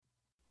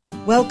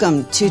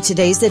Welcome to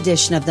today's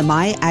edition of the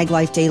My Ag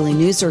Life Daily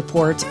News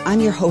Report. I'm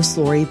your host,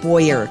 Lori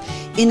Boyer.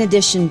 In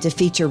addition to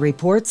feature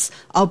reports,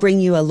 I'll bring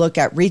you a look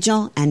at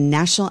regional and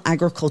national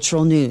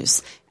agricultural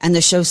news. And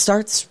the show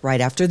starts right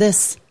after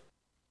this.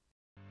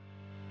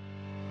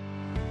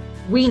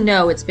 We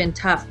know it's been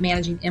tough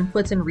managing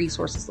inputs and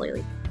resources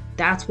lately.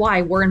 That's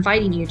why we're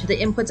inviting you to the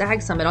Inputs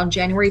Ag Summit on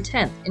January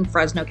 10th in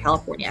Fresno,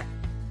 California.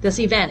 This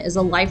event is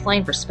a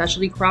lifeline for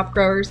specialty crop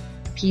growers,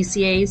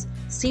 PCAs,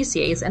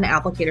 CCAs, and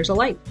applicators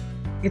alike.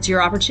 It's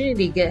your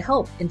opportunity to get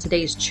help in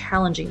today's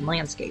challenging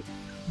landscape.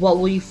 What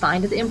will you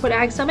find at the Input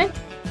Ag Summit?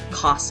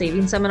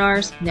 Cost-saving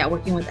seminars,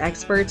 networking with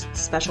experts,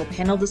 special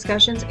panel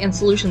discussions, and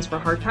solutions for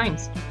hard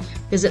times.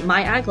 Visit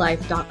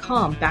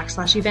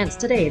myaglife.com/events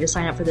today to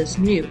sign up for this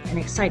new and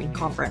exciting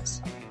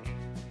conference.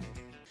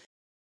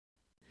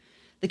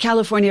 The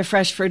California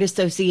Fresh Fruit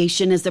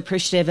Association is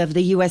appreciative of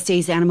the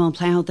USDA's Animal and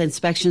Plant Health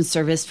Inspection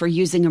Service for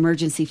using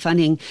emergency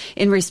funding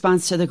in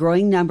response to the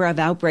growing number of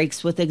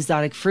outbreaks with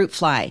exotic fruit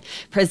fly.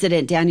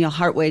 President Daniel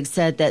Hartwig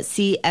said that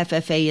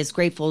CFFA is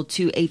grateful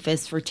to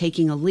APHIS for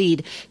taking a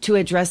lead to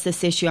address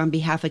this issue on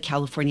behalf of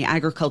California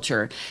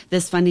agriculture.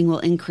 This funding will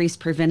increase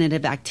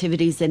preventative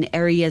activities in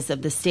areas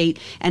of the state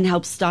and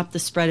help stop the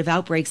spread of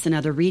outbreaks in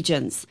other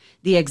regions.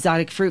 The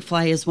exotic fruit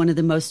fly is one of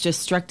the most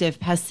destructive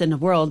pests in the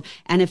world,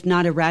 and if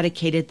not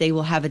eradicated, they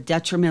will have a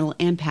detrimental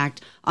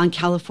impact on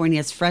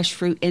California's fresh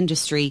fruit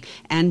industry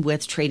and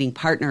with trading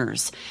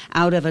partners.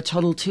 Out of a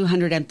total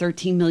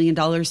 $213 million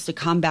to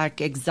combat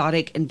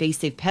exotic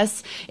invasive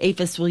pests,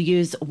 APHIS will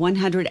use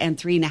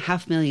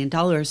 $103.5 million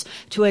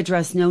to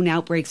address known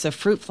outbreaks of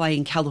fruit fly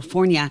in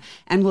California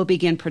and will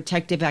begin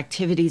protective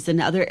activities in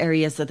other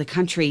areas of the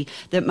country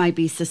that might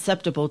be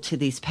susceptible to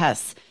these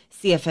pests.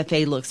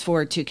 CFFA looks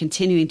forward to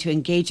continuing to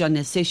engage on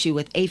this issue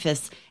with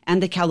APHIS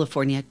and the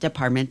California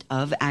Department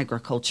of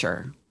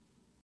Agriculture.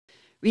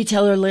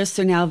 Retailer lists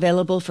are now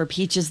available for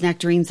peaches,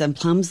 nectarines, and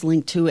plums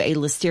linked to a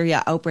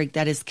listeria outbreak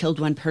that has killed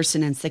one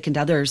person and sickened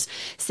others.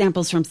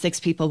 Samples from 6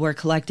 people were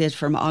collected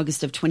from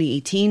August of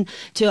 2018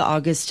 to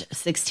August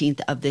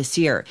 16th of this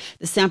year.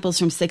 The samples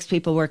from 6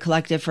 people were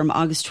collected from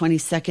August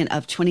 22nd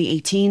of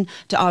 2018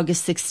 to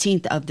August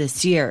 16th of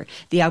this year.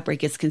 The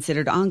outbreak is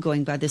considered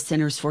ongoing by the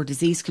Centers for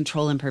Disease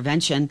Control and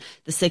Prevention.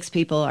 The 6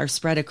 people are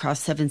spread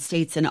across 7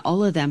 states, and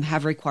all of them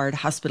have required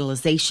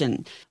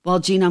hospitalization. While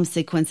genome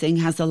sequencing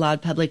has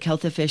allowed public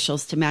health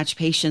officials to match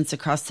patients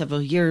across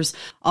several years,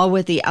 all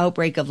with the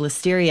outbreak of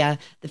listeria,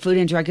 the Food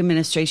and Drug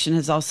Administration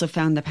has also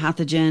found the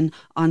pathogen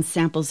on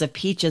samples of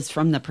peaches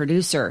from the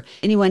producer.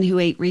 Anyone who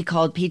ate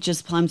recalled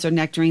peaches, plums, or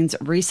nectarines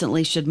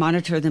recently should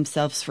monitor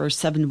themselves for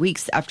 7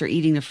 weeks after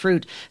eating the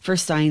fruit for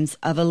signs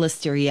of a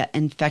listeria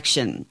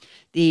infection.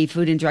 The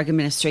Food and Drug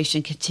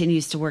Administration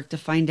continues to work to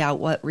find out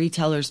what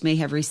retailers may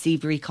have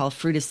received recalled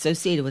fruit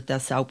associated with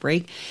this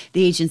outbreak.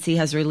 The agency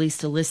has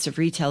released a list of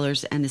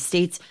retailers and the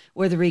states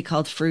where the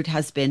recalled fruit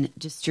has been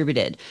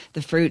distributed.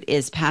 The fruit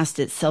is past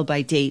its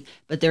sell-by date,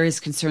 but there is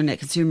concern that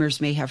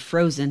consumers may have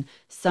frozen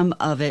some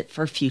of it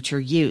for future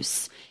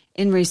use.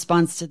 In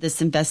response to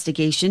this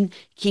investigation,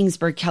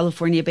 Kingsburg,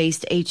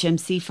 California-based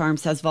HMC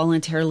Farms has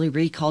voluntarily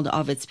recalled all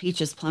of its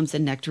peaches, plums,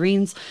 and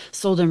nectarines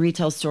sold in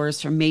retail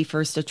stores from May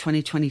 1st of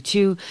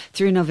 2022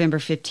 through November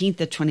 15th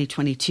of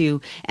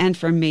 2022 and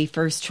from May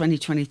 1st,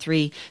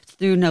 2023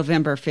 through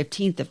November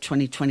 15th of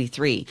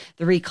 2023.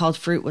 The recalled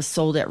fruit was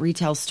sold at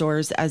retail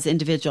stores as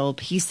individual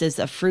pieces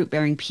of fruit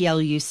bearing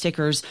PLU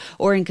stickers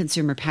or in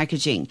consumer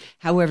packaging.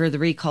 However, the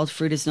recalled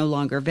fruit is no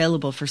longer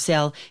available for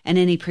sale, and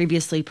any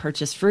previously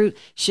purchased fruit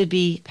should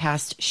be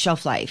past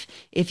shelf life.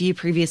 If you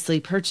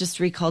previously purchased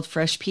recalled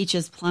fresh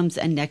peaches, plums,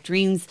 and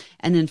nectarines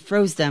and then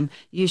froze them,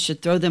 you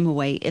should throw them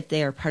away if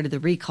they are part of the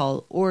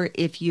recall or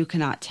if you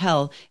cannot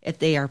tell if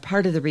they are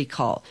part of the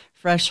recall.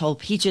 Fresh whole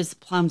peaches,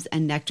 plums,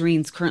 and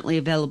nectarines currently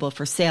available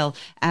for sale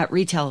at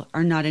retail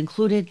are not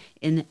included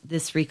in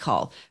this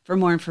recall. For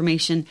more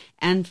information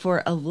and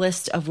for a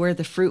list of where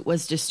the fruit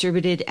was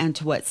distributed and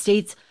to what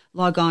states,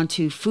 log on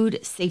to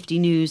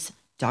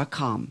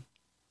foodsafetynews.com.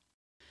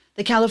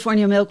 The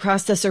California Milk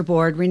Processor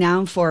Board,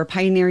 renowned for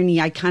pioneering the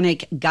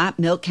iconic Got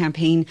Milk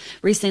campaign,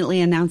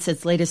 recently announced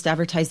its latest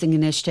advertising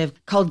initiative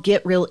called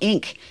Get Real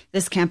Inc.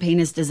 This campaign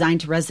is designed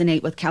to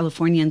resonate with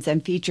Californians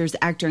and features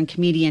actor and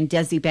comedian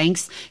Desi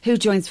Banks, who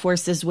joins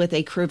forces with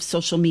a crew of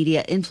social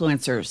media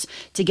influencers.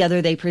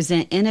 Together, they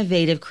present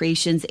innovative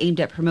creations aimed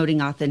at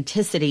promoting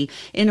authenticity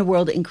in a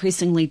world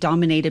increasingly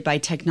dominated by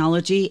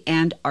technology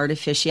and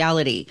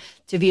artificiality.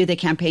 To view the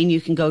campaign, you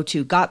can go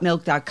to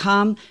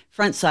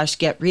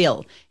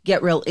gotmilk.com/getreal.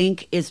 Get Real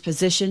Inc. is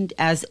positioned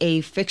as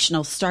a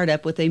fictional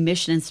startup with a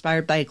mission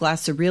inspired by a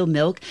glass of real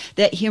milk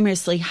that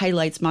humorously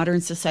highlights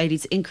modern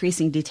society's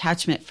increasing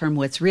detachment from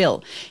what's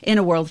real. In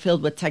a world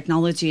filled with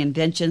technology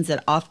inventions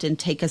that often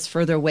take us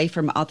further away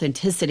from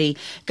authenticity,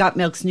 Got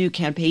Milk's new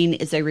campaign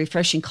is a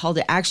refreshing call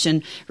to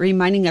action,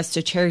 reminding us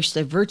to cherish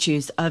the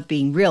virtues of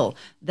being real.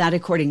 That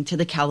according to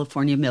the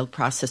California Milk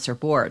Processor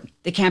Board.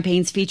 The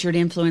campaign's featured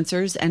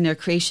influencers and their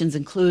creations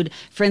include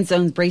Friend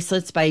Zone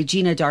bracelets by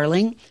Gina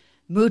Darling,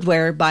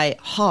 Moodwear by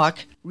Hawk,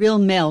 Real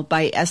Mill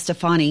by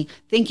Estefani,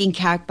 Thinking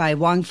Cat by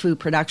Wong Fu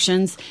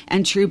Productions,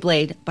 and True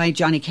Blade by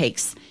Johnny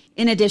Cakes.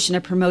 In addition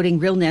to promoting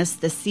realness,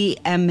 the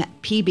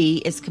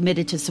CMPB is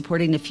committed to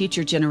supporting the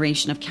future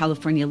generation of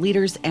California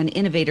leaders and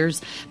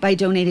innovators by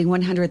donating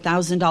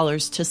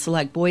 $100,000 to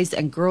select boys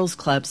and girls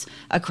clubs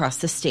across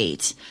the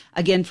state.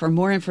 Again, for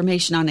more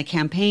information on the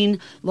campaign,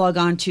 log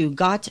on to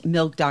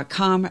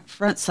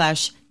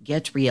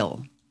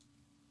gotmilk.com/getreal.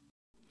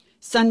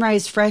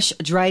 Sunrise Fresh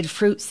Dried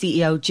Fruit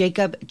CEO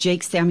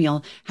Jake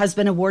Samuel has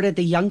been awarded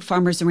the Young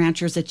Farmers and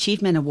Ranchers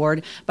Achievement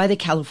Award by the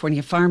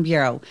California Farm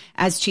Bureau.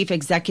 As chief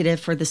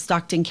executive for the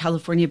Stockton,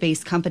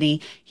 California-based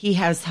company, he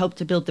has helped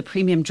to build the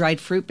premium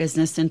dried fruit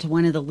business into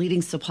one of the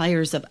leading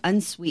suppliers of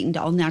unsweetened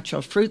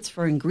all-natural fruits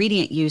for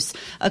ingredient use,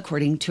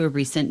 according to a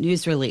recent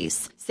news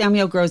release.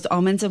 Samuel grows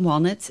almonds and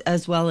walnuts,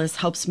 as well as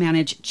helps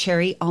manage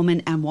cherry,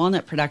 almond, and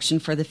walnut production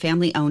for the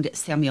family-owned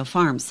Samuel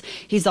Farms.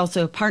 He's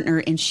also a partner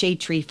in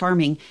shade tree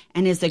farming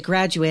and is a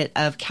graduate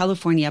of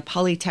California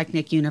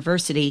Polytechnic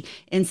University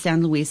in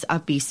San Luis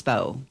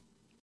Obispo.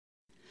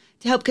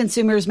 To help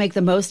consumers make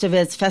the most of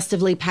its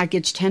festively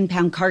packaged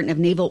 10-pound carton of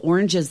navel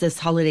oranges this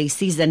holiday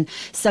season,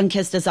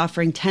 Sunkist is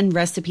offering 10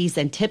 recipes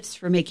and tips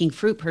for making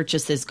fruit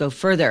purchases go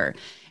further.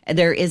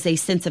 There is a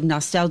sense of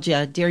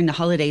nostalgia during the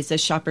holidays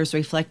as shoppers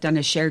reflect on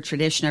a shared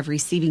tradition of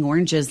receiving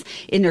oranges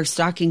in their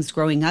stockings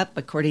growing up,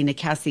 according to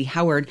Cassie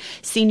Howard,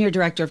 Senior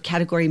Director of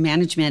Category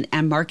Management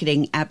and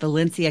Marketing at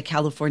Valencia,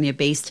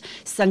 California-based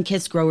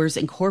Sunkist Growers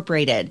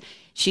Incorporated.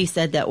 She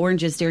said that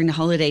oranges during the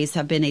holidays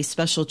have been a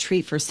special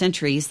treat for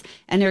centuries,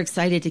 and they're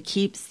excited to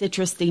keep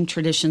citrus-themed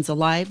traditions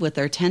alive with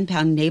their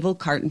 10-pound navel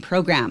carton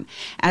program.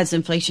 As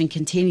inflation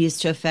continues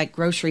to affect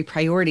grocery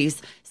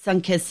priorities,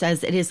 Sunkist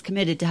says it is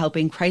committed to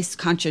helping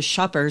price-conscious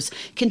shoppers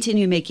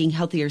continue making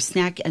healthier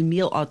snack and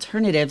meal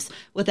alternatives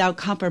without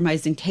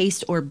compromising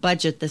taste or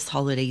budget this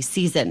holiday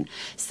season.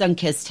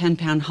 Sunkist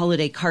 10-pound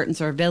holiday cartons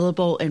are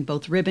available in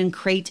both ribbon,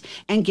 crate,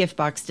 and gift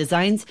box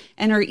designs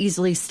and are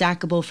easily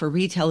stackable for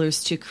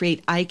retailers to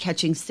create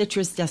eye-catching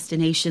citrus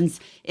destinations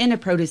in a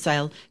produce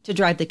aisle to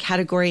drive the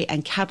category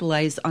and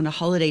capitalize on a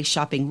holiday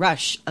shopping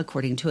rush,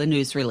 according to a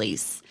news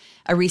release.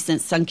 A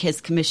recent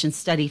Sunkist Commission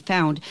study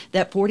found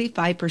that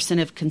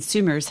 45% of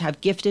consumers have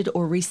gifted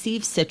or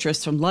received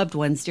citrus from loved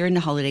ones during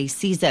the holiday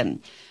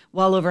season.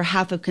 While over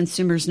half of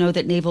consumers know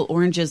that navel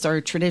oranges are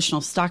a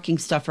traditional stocking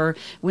stuffer,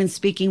 when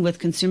speaking with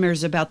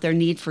consumers about their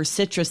need for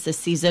citrus this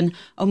season,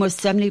 almost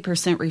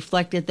 70%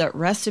 reflected that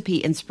recipe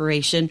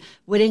inspiration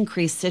would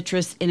increase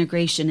citrus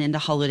integration into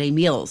holiday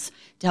meals.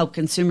 To help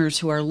consumers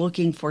who are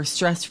looking for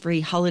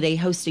stress-free holiday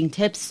hosting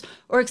tips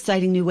or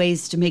exciting new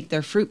ways to make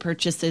their fruit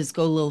purchases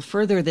go a little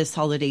further this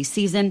holiday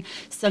season,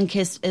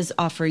 Sunkist is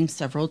offering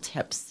several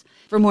tips.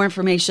 For more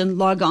information,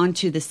 log on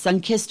to the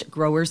Sunkist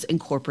Growers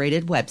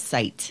Incorporated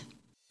website.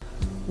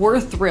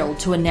 We're thrilled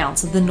to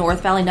announce that the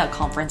North Valley Nut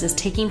Conference is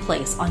taking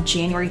place on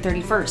January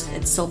 31st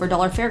at Silver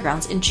Dollar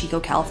Fairgrounds in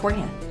Chico,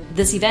 California.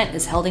 This event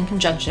is held in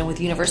conjunction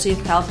with University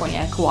of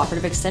California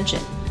Cooperative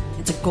Extension.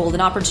 It's a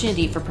golden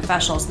opportunity for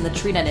professionals in the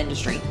tree nut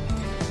industry.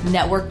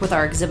 Network with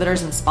our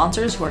exhibitors and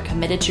sponsors who are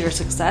committed to your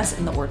success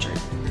in the orchard.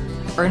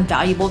 Earn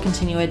valuable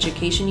continuing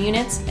education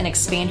units and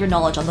expand your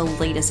knowledge on the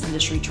latest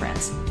industry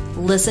trends.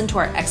 Listen to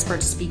our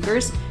expert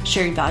speakers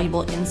share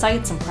valuable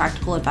insights and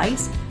practical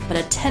advice, but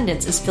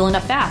attendance is filling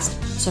up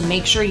fast, so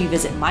make sure you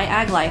visit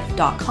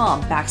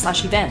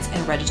myaglife.com/events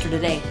and register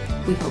today.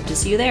 We hope to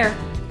see you there.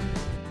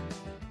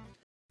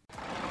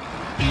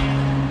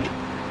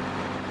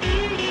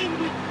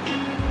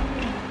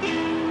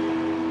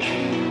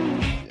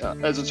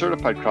 As a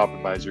certified crop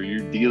advisor,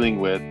 you're dealing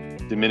with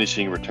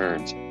diminishing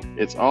returns.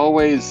 It's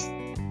always,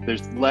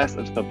 there's less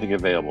of something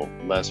available,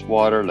 less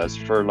water, less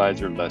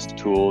fertilizer, less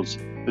tools.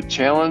 The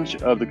challenge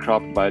of the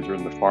crop advisor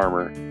and the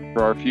farmer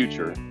for our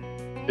future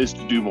is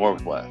to do more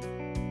with less.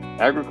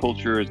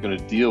 Agriculture is going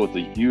to deal with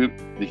the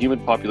human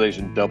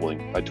population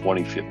doubling by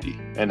 2050.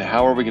 And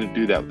how are we going to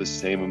do that with the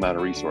same amount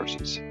of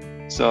resources?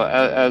 So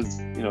as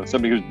you know,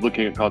 somebody who's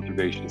looking at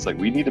conservation, it's like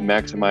we need to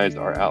maximize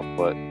our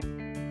output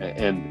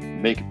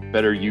and make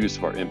better use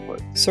of our input.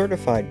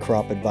 Certified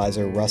crop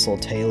advisor Russell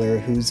Taylor,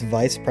 who's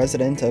vice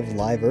president of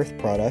Live Earth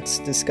Products,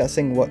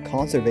 discussing what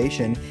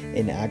conservation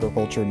in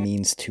agriculture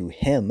means to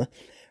him.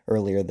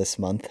 Earlier this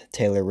month,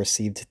 Taylor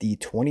received the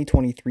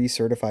 2023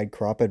 Certified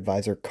Crop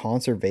Advisor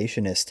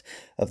Conservationist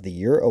of the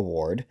Year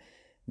award.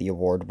 The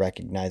award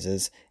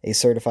recognizes a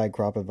certified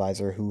crop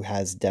advisor who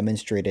has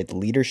demonstrated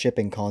leadership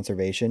in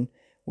conservation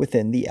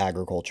within the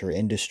agriculture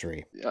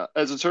industry.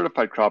 As a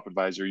certified crop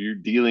advisor, you're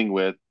dealing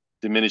with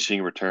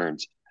diminishing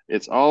returns.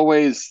 It's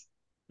always,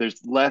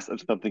 there's less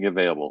of something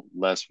available,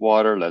 less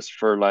water, less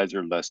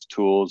fertilizer, less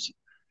tools.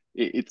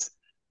 It's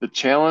the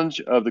challenge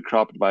of the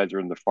crop advisor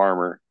and the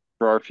farmer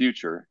for our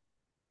future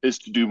is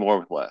to do more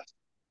with less.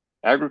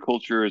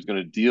 Agriculture is going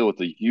to deal with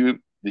the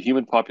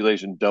human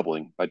population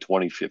doubling by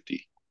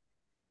 2050.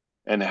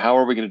 And how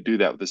are we going to do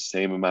that with the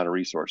same amount of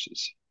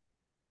resources?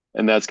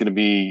 And that's going to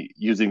be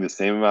using the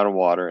same amount of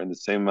water and the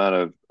same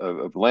amount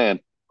of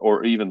land,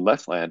 or even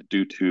less land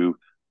due to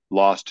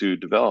loss to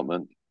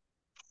development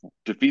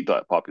to feed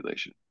that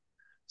population.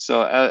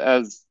 So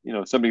as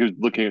somebody who's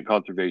looking at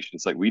conservation,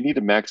 it's like we need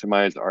to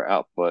maximize our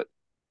output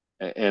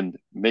and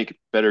make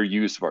better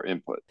use of our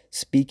input.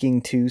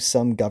 Speaking to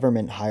some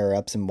government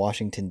higher-ups in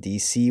Washington,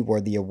 D.C.,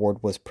 where the award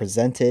was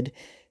presented,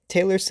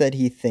 Taylor said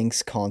he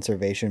thinks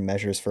conservation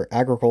measures for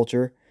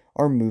agriculture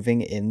are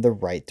moving in the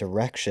right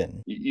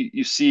direction.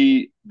 You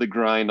see the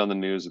grind on the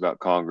news about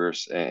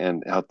Congress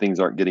and how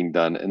things aren't getting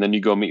done, and then you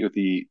go meet with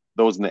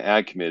those in the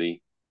Ag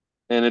Committee,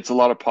 and it's a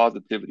lot of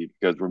positivity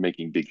because we're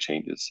making big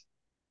changes.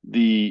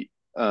 The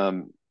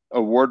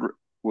award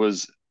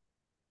was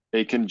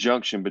a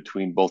conjunction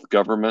between both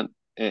government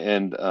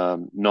and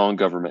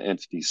non-government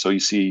entities. So you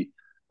see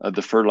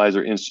the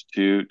Fertilizer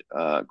Institute,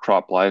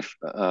 Crop Life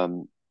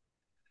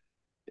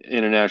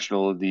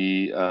International,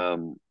 the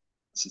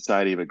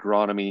Society of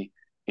Agronomy,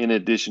 in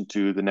addition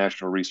to the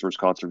National Resource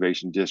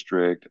Conservation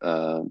District,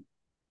 I'm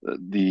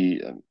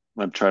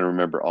trying to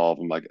remember all of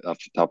them like off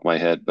the top of my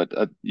head, but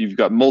you've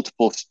got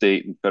multiple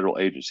state and federal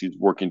agencies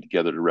working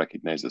together to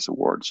recognize this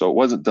award. So it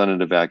wasn't done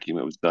in a vacuum.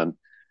 It was done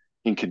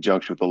in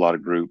conjunction with a lot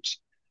of groups.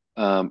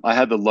 I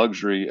had the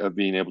luxury of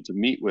being able to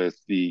meet with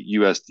the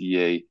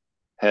USDA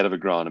head of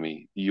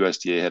agronomy, the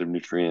USDA head of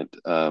nutrient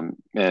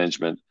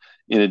management,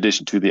 in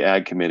addition to the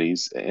ag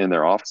committees and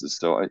their offices.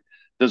 So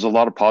there's a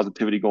lot of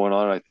positivity going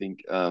on. I think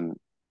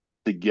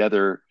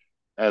together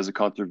as a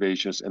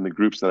conservationist and the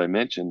groups that I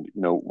mentioned,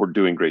 we're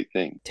doing great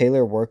things.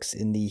 Taylor works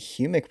in the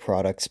humic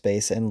product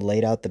space and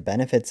laid out the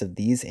benefits of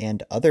these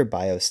and other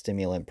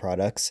biostimulant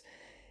products.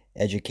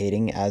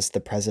 Educating as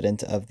the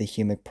president of the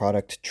Humic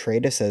Product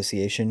Trade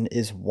Association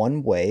is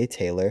one way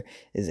Taylor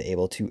is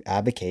able to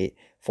advocate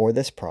for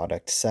this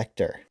product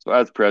sector. So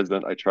as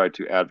president, I try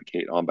to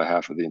advocate on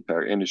behalf of the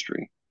entire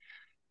industry.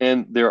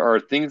 And there are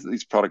things that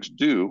these products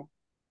do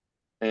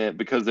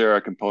because they're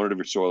a component of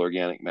your soil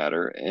organic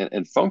matter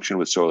and function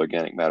with soil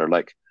organic matter,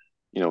 like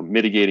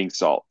mitigating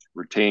salt,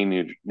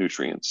 retaining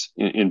nutrients,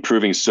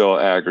 improving soil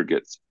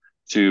aggregates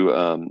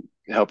to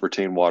help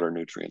retain water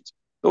nutrients.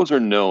 Those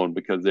are known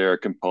because they're a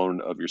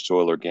component of your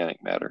soil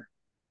organic matter.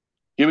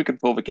 Humic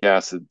and fulvic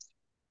acids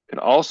can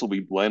also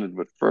be blended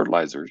with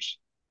fertilizers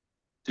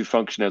to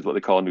function as what they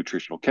call a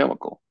nutritional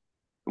chemical.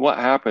 And what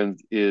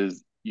happens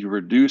is you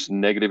reduce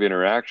negative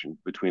interactions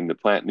between the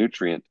plant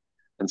nutrient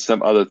and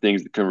some other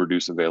things that can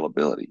reduce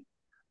availability,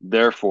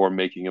 therefore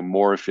making a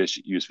more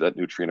efficient use of that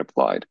nutrient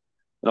applied.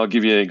 And I'll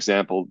give you an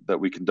example that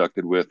we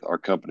conducted with our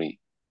company.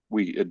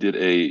 We did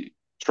a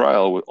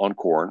trial on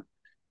corn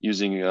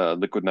using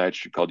liquid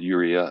nitrogen called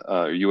urea,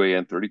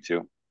 UAN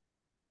 32.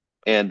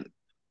 And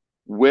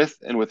with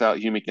and without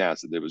humic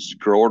acid, there was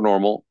grower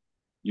normal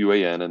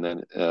UAN and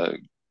then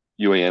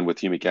UAN with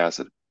humic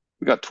acid.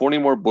 We got 20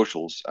 more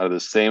bushels out of the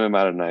same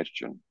amount of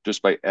nitrogen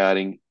just by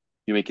adding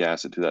humic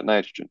acid to that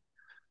nitrogen.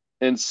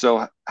 And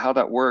so how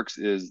that works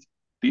is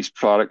these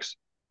products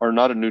are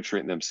not a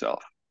nutrient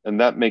themselves.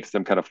 And that makes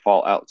them kind of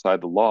fall outside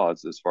the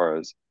laws as far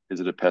as, is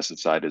it a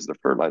pesticide, is it a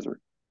fertilizer?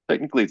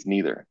 Technically, it's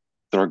neither.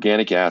 It's an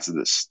organic acid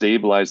that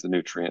stabilized the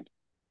nutrient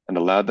and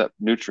allowed that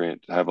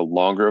nutrient to have a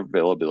longer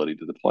availability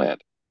to the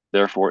plant,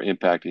 therefore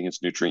impacting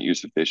its nutrient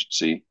use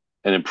efficiency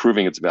and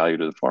improving its value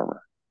to the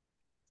farmer.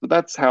 So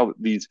that's how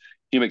these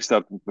humic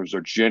substances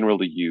are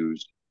generally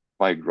used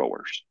by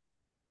growers.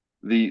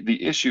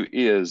 The issue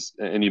is,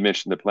 and you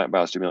mentioned the plant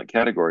biostimulant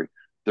category,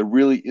 there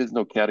really is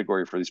no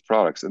category for these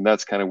products, and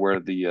that's kind of where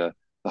the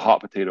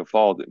hot potato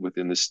falls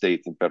within the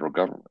state and federal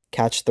government.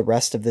 Catch the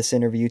rest of this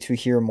interview to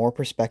hear more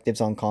perspectives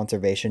on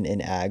conservation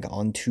in ag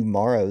on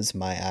tomorrow's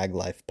My Ag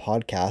Life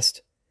podcast.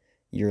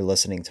 You're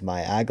listening to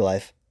My Ag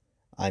Life.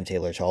 I'm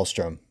Taylor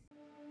Chalstrom.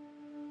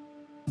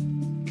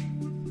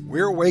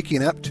 We're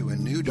waking up to a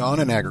new dawn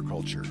in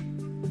agriculture.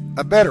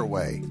 A better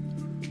way,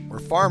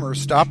 where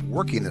farmers stop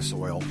working the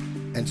soil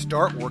and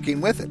start working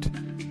with it.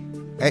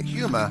 At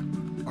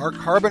Huma, our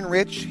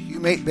carbon-rich,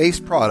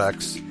 humate-based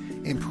products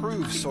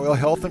improve soil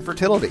health and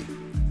fertility,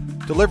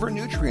 deliver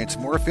nutrients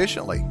more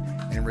efficiently,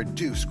 and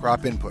reduce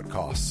crop input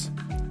costs.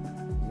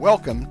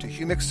 Welcome to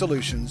Humic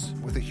Solutions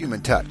with a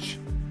human touch.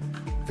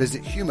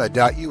 Visit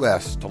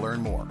huma.us to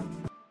learn more.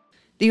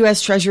 The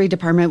U.S. Treasury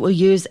Department will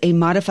use a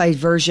modified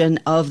version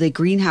of the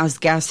Greenhouse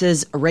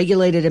Gases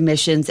Regulated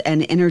Emissions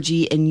and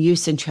Energy and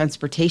Use in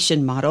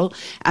Transportation model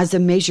as a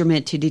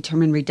measurement to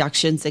determine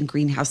reductions in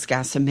greenhouse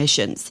gas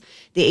emissions.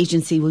 The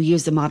agency will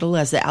use the model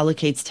as it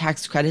allocates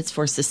tax credits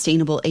for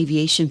sustainable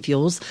aviation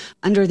fuels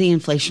under the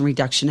Inflation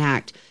Reduction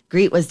Act.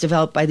 GREET was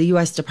developed by the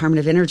U.S. Department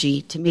of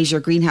Energy to measure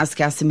greenhouse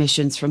gas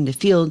emissions from the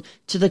field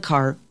to the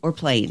car or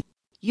plane.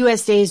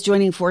 USDA is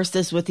joining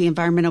forces with the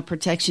Environmental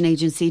Protection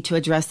Agency to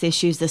address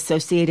issues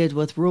associated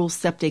with rural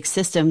septic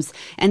systems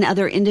and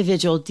other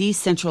individual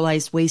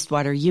decentralized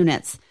wastewater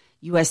units.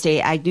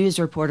 USDA Ag News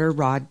reporter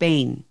Rod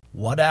Bain.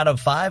 1 out of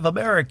 5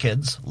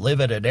 Americans live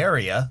in an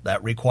area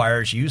that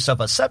requires use of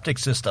a septic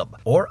system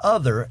or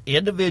other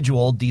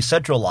individual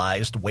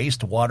decentralized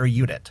wastewater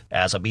unit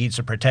as a means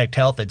to protect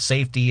health and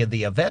safety in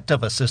the event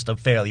of a system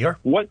failure.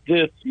 What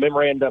this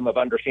Memorandum of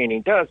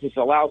Understanding does is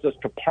allows us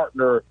to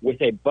partner with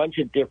a bunch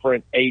of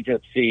different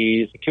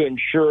agencies to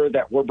ensure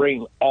that we're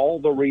bringing all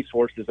the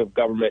resources of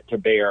government to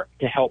bear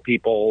to help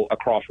people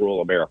across rural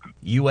America.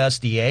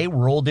 USDA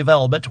Rural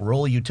Development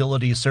Rural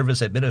Utilities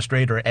Service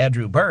Administrator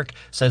Andrew Burke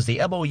says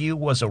the MOU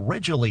was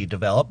originally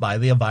developed by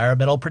the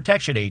Environmental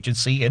Protection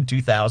Agency in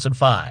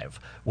 2005,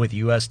 with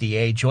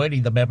USDA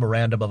joining the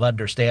Memorandum of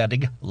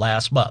Understanding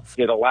last month.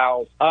 It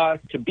allows us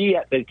to be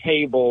at the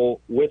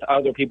table with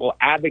other people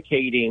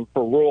advocating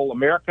for rural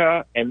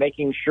America and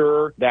making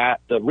sure that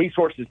the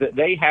resources that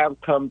they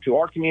have come to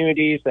our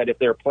communities, that if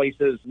there are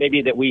places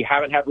maybe that we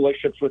haven't had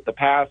relationships with the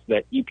past,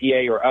 that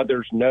EPA or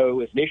others know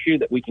is an issue,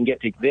 that we can get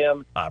to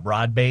them. I'm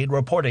Rod Bain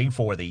reporting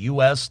for the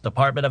U.S.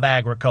 Department of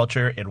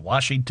Agriculture in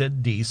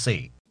Washington,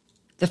 D.C.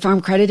 The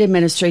Farm Credit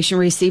Administration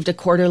received a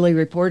quarterly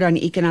report on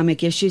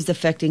economic issues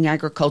affecting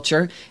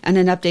agriculture and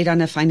an update on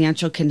the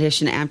financial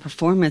condition and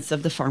performance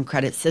of the farm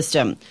credit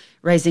system.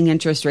 Rising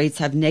interest rates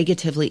have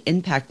negatively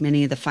impacted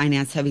many of the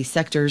finance-heavy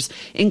sectors,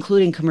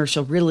 including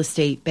commercial real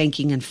estate,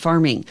 banking, and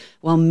farming.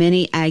 While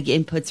many ag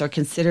inputs are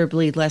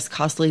considerably less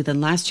costly than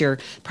last year,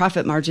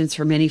 profit margins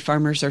for many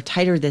farmers are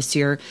tighter this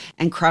year,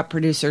 and crop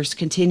producers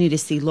continue to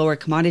see lower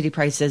commodity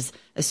prices,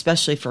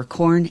 especially for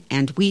corn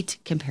and wheat,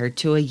 compared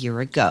to a year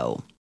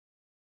ago.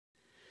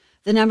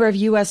 The number of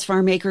U.S.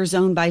 farm acres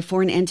owned by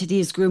foreign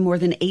entities grew more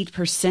than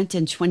 8%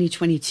 in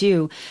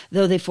 2022,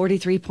 though the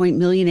 43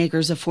 million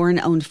acres of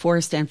foreign-owned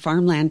forest and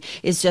farmland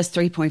is just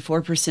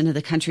 3.4% of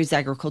the country's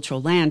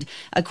agricultural land,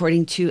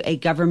 according to a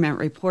government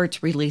report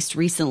released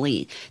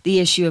recently. The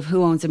issue of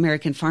who owns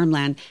American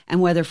farmland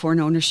and whether foreign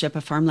ownership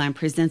of farmland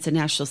presents a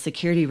national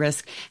security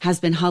risk has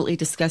been hotly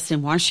discussed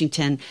in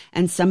Washington,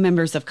 and some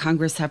members of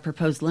Congress have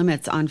proposed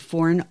limits on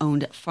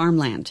foreign-owned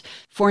farmland.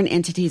 Foreign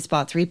entities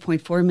bought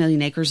 3.4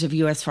 million acres of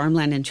U.S. farmland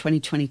in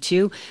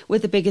 2022,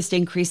 with the biggest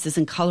increases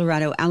in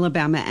Colorado,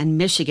 Alabama, and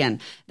Michigan.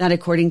 That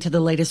according to the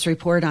latest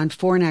report on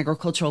foreign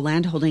agricultural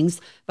land holdings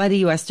by the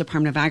U.S.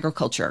 Department of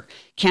Agriculture.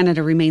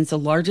 Canada remains the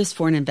largest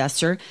foreign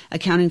investor,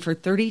 accounting for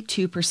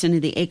 32%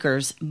 of the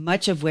acres,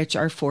 much of which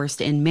are forest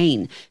in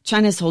Maine.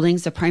 China's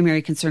holdings, a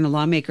primary concern of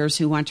lawmakers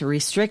who want to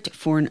restrict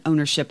foreign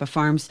ownership of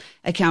farms,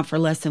 account for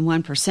less than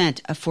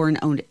 1% of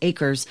foreign-owned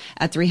acres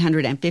at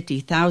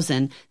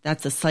 350,000.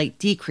 That's a slight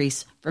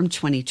decrease from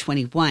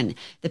 2021.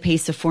 The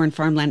pace of foreign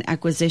farmland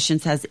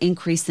acquisitions has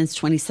increased since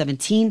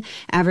 2017,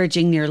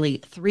 averaging nearly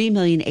 3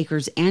 million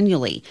acres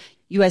annually.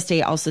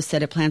 USDA also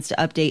said it plans to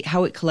update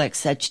how it collects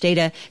such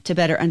data to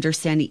better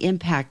understand the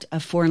impact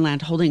of foreign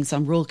land holdings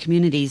on rural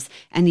communities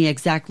and the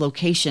exact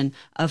location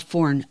of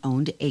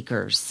foreign-owned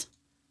acres.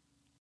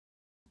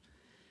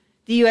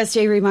 The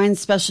USDA reminds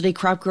specialty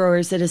crop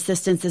growers that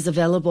assistance is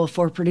available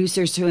for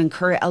producers who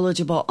incur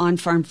eligible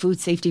on-farm food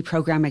safety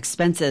program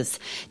expenses.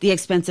 The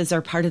expenses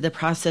are part of the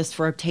process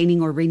for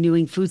obtaining or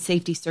renewing food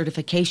safety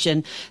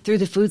certification through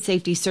the Food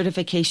Safety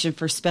Certification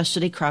for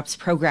Specialty Crops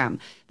program.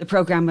 The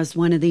program is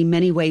one of the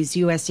many ways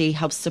USDA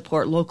helps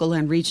support local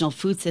and regional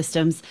food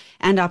systems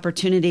and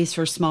opportunities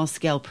for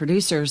small-scale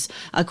producers,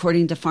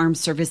 according to Farm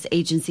Service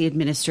Agency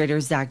Administrator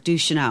Zach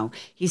Ducheneau.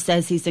 He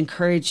says he's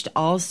encouraged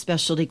all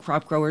specialty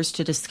crop growers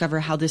to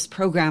discover how this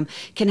program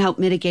can help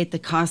mitigate the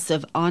costs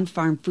of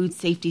on-farm food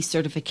safety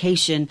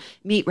certification,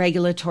 meet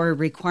regulatory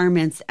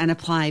requirements, and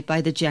apply by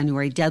the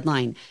January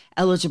deadline.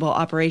 Eligible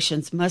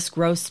operations must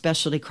grow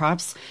specialty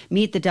crops,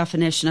 meet the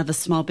definition of a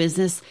small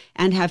business,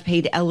 and have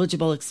paid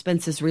eligible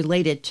expenses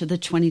related to the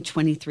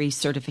 2023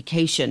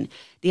 certification.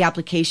 The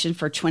application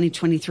for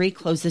 2023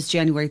 closes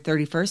January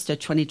 31st of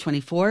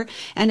 2024,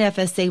 and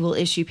FSA will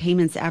issue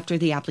payments after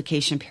the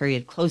application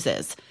period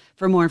closes.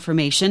 For more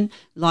information,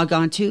 log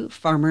on to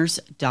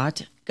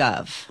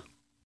farmers.gov.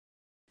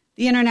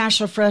 The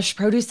International Fresh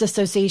Produce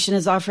Association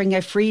is offering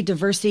a free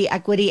diversity,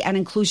 equity, and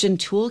inclusion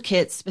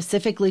toolkit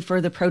specifically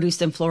for the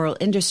produce and floral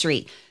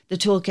industry. The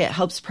toolkit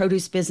helps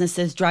produce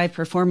businesses drive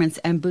performance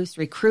and boost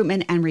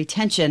recruitment and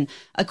retention,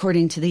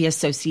 according to the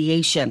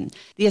association.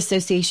 The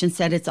association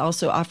said it's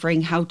also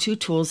offering how-to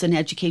tools and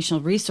educational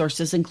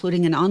resources,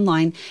 including an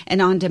online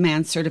and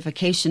on-demand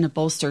certification to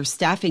bolster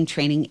staffing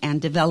training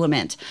and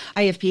development.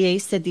 IFPA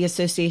said the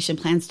association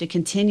plans to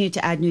continue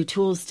to add new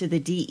tools to the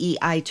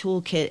DEI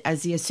toolkit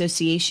as the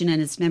association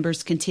and its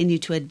members continue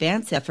to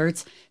advance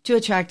efforts to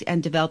attract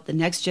and develop the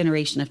next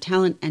generation of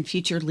talent and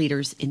future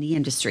leaders in the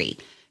industry.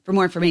 For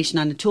more information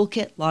on the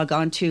toolkit, log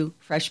on to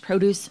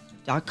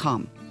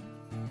freshproduce.com.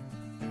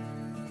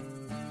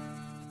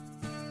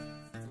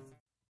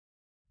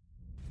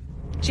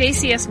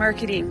 JCS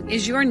Marketing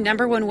is your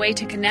number one way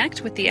to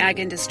connect with the ag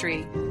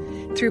industry.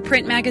 Through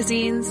print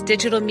magazines,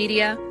 digital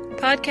media,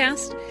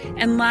 podcast,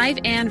 and live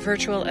and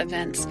virtual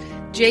events,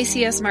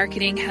 JCS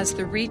Marketing has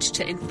the reach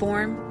to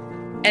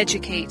inform,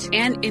 educate,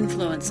 and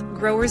influence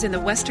growers in the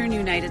western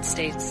United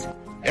States.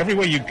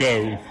 Everywhere you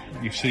go,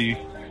 you see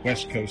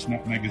West Coast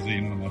Nut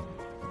Magazine on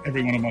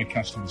every one of my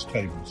customers'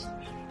 tables.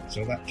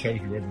 So that tells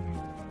you everything.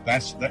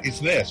 It's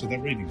there, so they're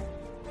reading it.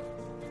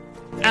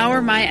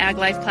 Our My Ag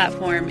Life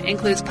platform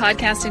includes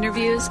podcast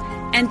interviews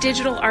and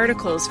digital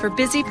articles for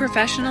busy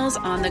professionals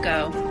on the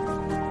go.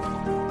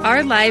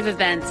 Our live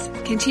events,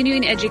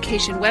 continuing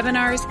education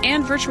webinars,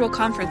 and virtual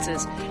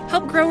conferences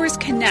help growers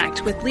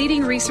connect with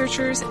leading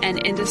researchers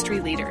and industry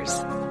leaders.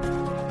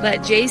 Let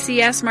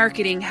JCS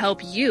Marketing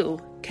help you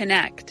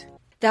connect.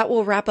 That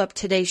will wrap up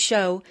today's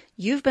show.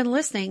 You've been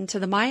listening to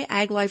the My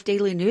Ag Life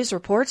Daily News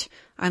Report.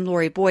 I'm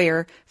Lori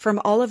Boyer.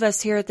 From all of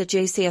us here at the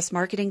JCS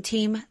Marketing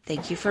Team,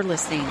 thank you for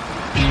listening.